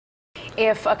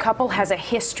If a couple has a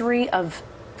history of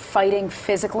fighting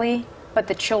physically, but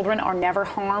the children are never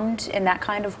harmed in that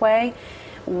kind of way,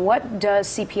 what does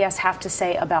CPS have to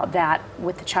say about that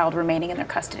with the child remaining in their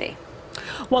custody?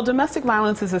 Well, domestic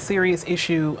violence is a serious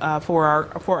issue for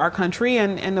our country,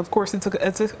 and of course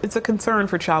it's a concern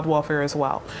for child welfare as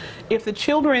well. If the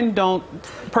children don't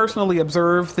personally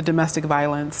observe the domestic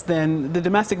violence, then the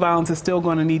domestic violence is still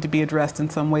going to need to be addressed in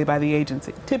some way by the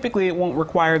agency. Typically, it won't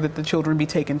require that the children be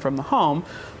taken from the home,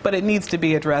 but it needs to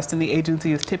be addressed, and the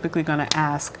agency is typically going to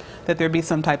ask that there be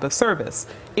some type of service.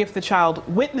 If the child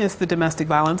witnessed the domestic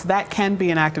violence, that can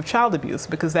be an act of child abuse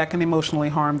because that can emotionally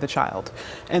harm the child.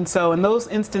 And so in those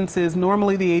instances,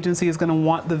 normally the agency is going to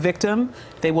want the victim.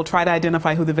 They will try to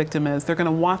identify who the victim is. They're going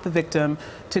to want the victim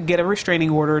to get a restraining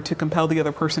order to compel the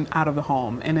other person out of the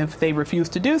home. And if they refuse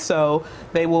to do so,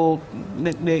 they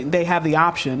have the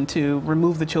option to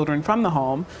remove the children from the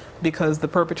home because the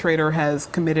perpetrator has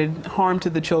committed harm to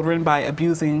the children by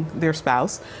abusing their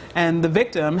spouse, and the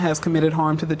victim has committed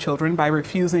harm to the children by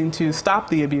refusing to stop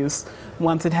the abuse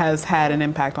once it has had an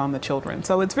impact on the children.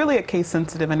 So it's really a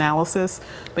case-sensitive analysis,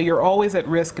 but you're always at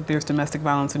risk if there's domestic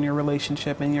violence in your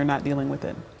relationship and you're not dealing with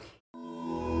it.